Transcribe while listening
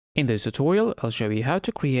In this tutorial, I'll show you how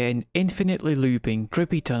to create an infinitely looping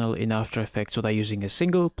Trippy tunnel in After Effects without using a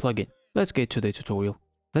single plugin. Let's get to the tutorial.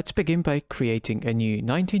 Let's begin by creating a new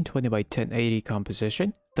 1920 by 1080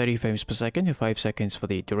 composition, 30 frames per second and 5 seconds for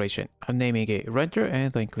the duration. I'm naming it render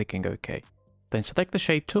and then clicking OK. Then select the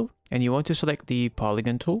shape tool, and you want to select the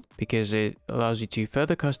Polygon tool because it allows you to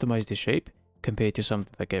further customize the shape compared to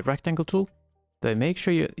something like a rectangle tool. Then make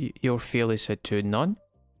sure your fill is set to none.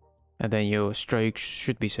 And then your stroke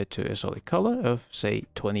should be set to a solid color of, say,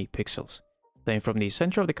 20 pixels. Then from the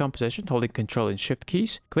center of the composition, holding Ctrl and Shift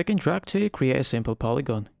keys, click and drag to create a simple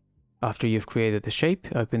polygon. After you've created the shape,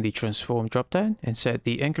 open the Transform dropdown and set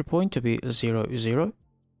the anchor point to be 0, 0.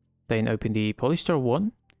 Then open the Polystar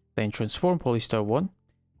 1, then Transform Polystar 1,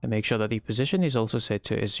 and make sure that the position is also set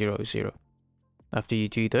to a 0, 0. After you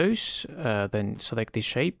do those, then select the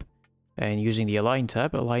shape, and using the Align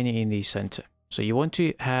tab, align it in the center. So you want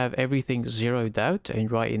to have everything zeroed out and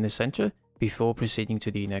right in the center before proceeding to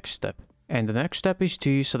the next step. And the next step is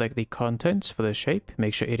to select the contents for the shape,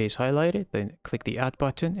 make sure it is highlighted, then click the add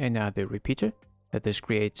button and add the repeater. This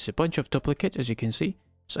creates a bunch of duplicates, as you can see.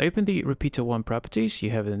 So open the repeater 1 properties,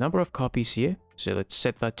 you have the number of copies here. So let's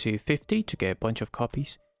set that to 50 to get a bunch of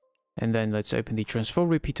copies. And then let's open the transform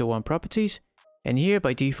repeater 1 properties. And here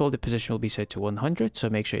by default the position will be set to 100, so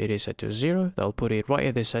make sure it is set to 0. That'll put it right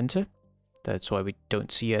at the center. That's why we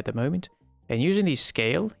don't see it at the moment. And using the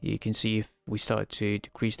scale, you can see if we start to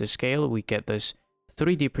decrease the scale, we get this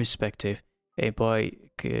 3D perspective. And by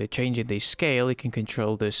changing the scale, you can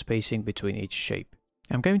control the spacing between each shape.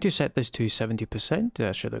 I'm going to set this to 70%.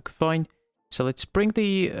 That should look fine. So let's bring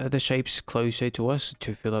the shapes closer to us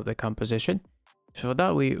to fill up the composition. So for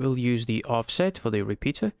that, we will use the offset for the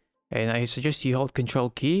repeater. And I suggest you hold Control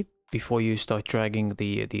key before you start dragging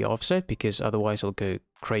the offset, because otherwise it'll go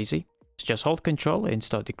crazy. So just hold Control and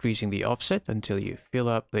start decreasing the offset until you fill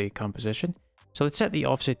up the composition. So let's set the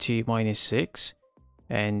offset to -6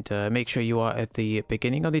 and make sure you are at the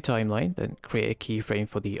beginning of the timeline. Then create a keyframe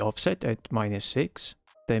for the offset at -6.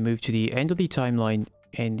 Then move to the end of the timeline,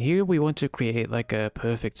 and here we want to create like a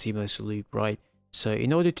perfect seamless loop, right? So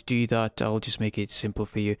in order to do that, I'll just make it simple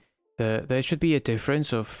for you. There should be a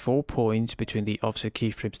difference of 4 points between the offset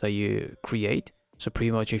keyframes that you create. So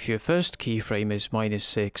pretty much if your first keyframe is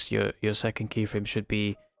 -6, your second keyframe should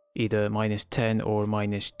be either -10 or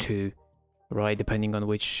 -2, right? Depending on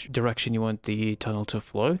which direction you want the tunnel to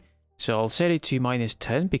flow. So I'll set it to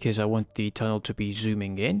 -10 because I want the tunnel to be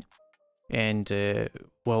zooming in. And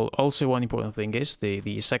well, also one important thing is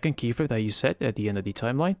the second keyframe that you set at the end of the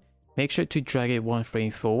timeline, make sure to drag it 1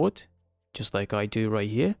 frame forward, just like I do right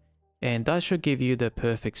here. And that should give you the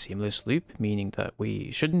perfect seamless loop, meaning that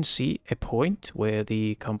we shouldn't see a point where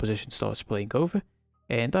the composition starts playing over.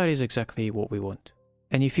 And that is exactly what we want.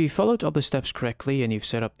 And if you followed all the steps correctly and you've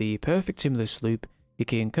set up the perfect seamless loop, you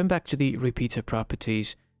can come back to the repeater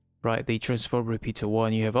properties, right? The transform repeater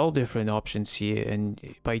 1, you have all different options here. And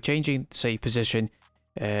by changing, say, position,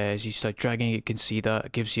 as you start dragging, you can see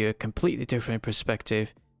that gives you a completely different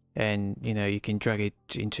perspective. And, you know, you can drag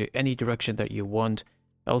it into any direction that you want.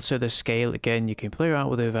 Also the scale, again, you can play around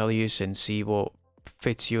with the values and see what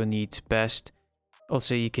fits your needs best.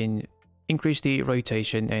 Also you can increase the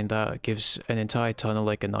rotation, and that gives an entire tunnel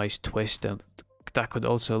like a nice twist, and that could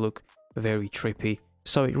also look very trippy.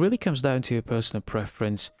 So it really comes down to your personal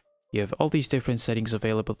preference. You have all these different settings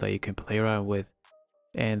available that you can play around with.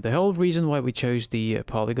 And the whole reason why we chose the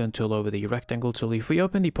Polygon tool over the rectangle tool, if we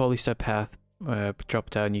open the Polystar path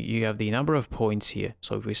drop down, you have the number of points here.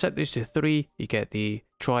 So if we set this to 3, you get the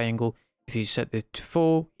triangle. If you set it to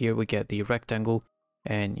 4, here we get the rectangle.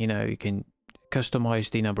 And you know, you can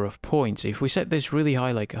customize the number of points. If we set this really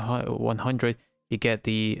high, like 100, you get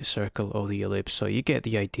the circle or the ellipse. So you get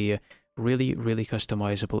the idea. Really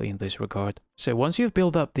customizable in this regard. So once you've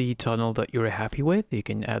built up the tunnel that you're happy with, you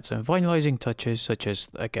can add some finalizing touches, such as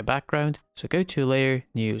like a background. So go to layer,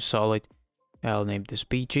 new solid. I'll name this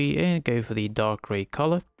BG and go for the dark gray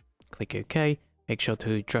color. Click OK. Make sure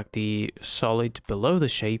to drag the solid below the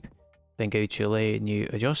shape. Then go to layer, new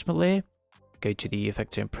adjustment layer. Go to the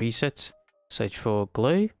effects and presets. Search for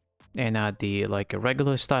glow and add the like a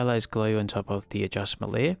regular stylized glow on top of the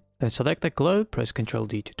adjustment layer. Then select the glow, press Ctrl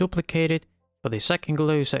D to duplicate it. For the second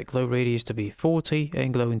glow, set glow radius to be 40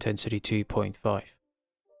 and glow intensity 2.5.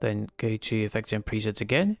 Then go to effects and presets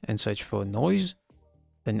again and search for noise.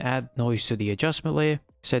 Then add noise to the adjustment layer.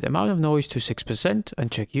 Set amount of noise to 6%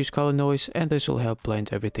 and check use color noise, and this will help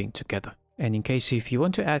blend everything together. And in case if you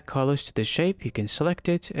want to add colors to the shape, you can select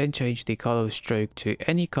it and change the color stroke to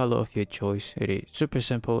any color of your choice. It is super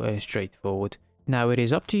simple and straightforward. Now it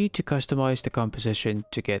is up to you to customize the composition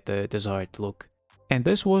to get the desired look. And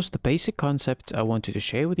this was the basic concept I wanted to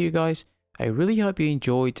share with you guys. I really hope you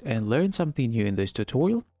enjoyed and learned something new in this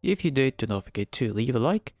tutorial. If you did, do not forget to leave a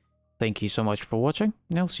like. Thank you so much for watching,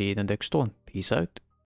 and I'll see you in the next one. Peace out.